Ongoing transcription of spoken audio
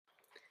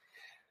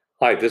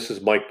Hi, this is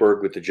Mike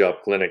Berg with the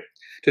Job Clinic.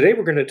 Today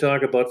we're going to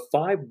talk about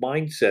 5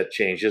 mindset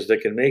changes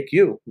that can make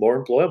you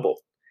more employable.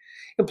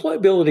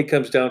 Employability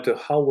comes down to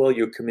how well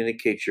you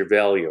communicate your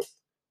value.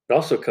 It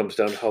also comes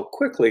down to how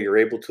quickly you're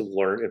able to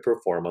learn and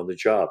perform on the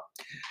job.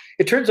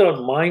 It turns out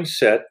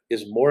mindset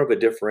is more of a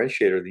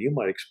differentiator than you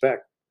might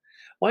expect.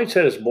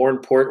 Mindset is more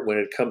important when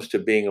it comes to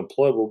being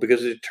employable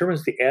because it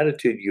determines the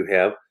attitude you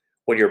have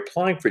when you're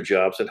applying for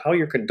jobs and how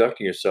you're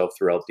conducting yourself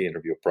throughout the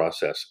interview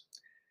process.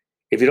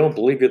 If you don't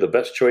believe you're the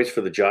best choice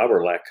for the job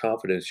or lack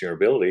confidence in your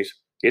abilities,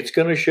 it's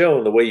going to show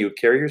in the way you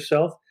carry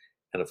yourself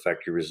and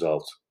affect your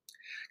results.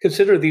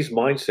 Consider these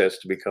mindsets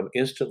to become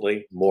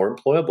instantly more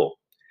employable.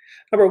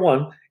 Number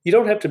one, you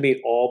don't have to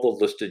meet all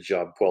the listed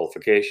job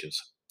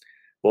qualifications.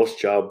 Most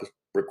job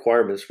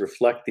requirements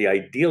reflect the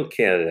ideal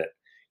candidate,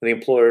 and the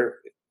employer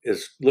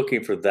is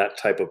looking for that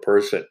type of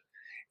person.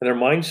 And their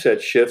mindset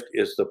shift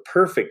is the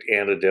perfect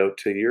antidote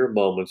to your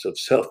moments of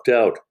self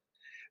doubt.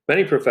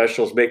 Many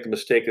professionals make the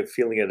mistake of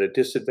feeling at a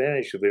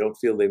disadvantage if they don't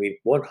feel they meet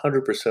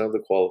 100% of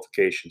the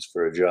qualifications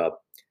for a job.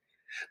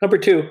 Number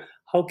two,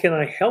 how can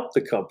I help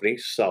the company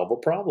solve a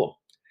problem?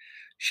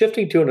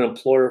 Shifting to an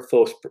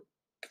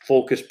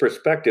focused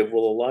perspective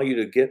will allow you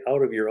to get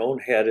out of your own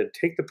head and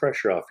take the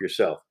pressure off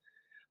yourself.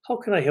 How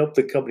can I help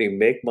the company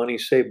make money,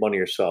 save money,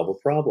 or solve a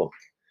problem?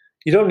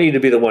 You don't need to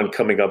be the one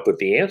coming up with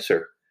the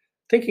answer.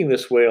 Thinking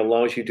this way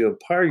allows you to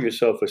empower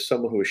yourself as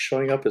someone who is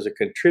showing up as a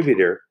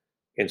contributor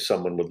and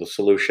someone with a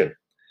solution.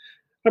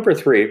 Number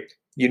three,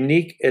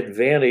 unique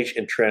advantage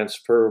and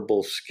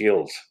transferable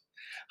skills.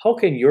 How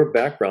can your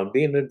background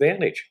be an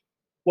advantage?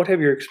 What have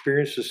your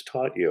experiences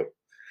taught you?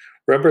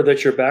 Remember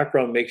that your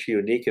background makes you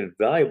unique and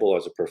valuable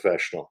as a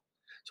professional.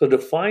 So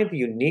define the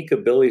unique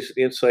abilities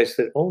and insights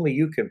that only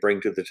you can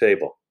bring to the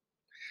table.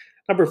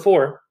 Number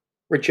four,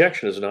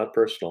 rejection is not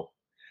personal.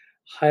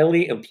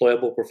 Highly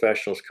employable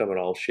professionals come in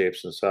all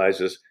shapes and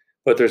sizes,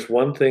 but there's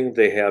one thing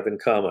they have in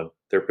common: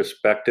 their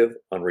perspective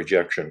on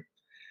rejection.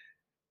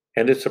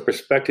 And it's a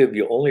perspective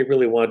you only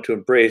really want to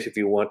embrace if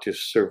you want to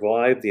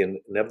survive the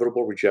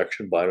inevitable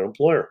rejection by an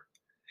employer.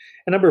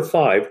 And number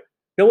five,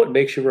 know what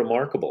makes you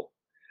remarkable.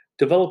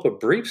 Develop a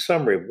brief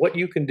summary of what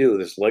you can do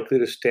that's likely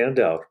to stand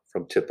out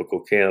from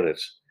typical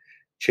candidates.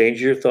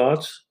 Change your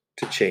thoughts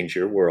to change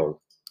your world.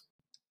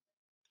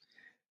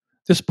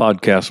 This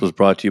podcast was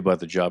brought to you by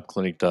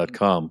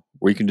thejobclinic.com,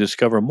 where you can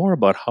discover more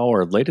about how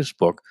our latest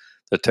book,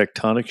 The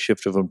Tectonic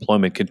Shift of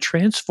Employment, can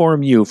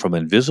transform you from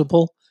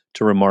invisible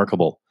to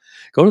remarkable.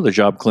 Go to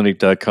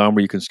thejobclinic.com,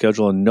 where you can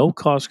schedule a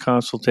no-cost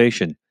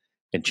consultation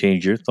and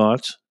change your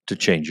thoughts to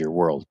change your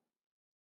world.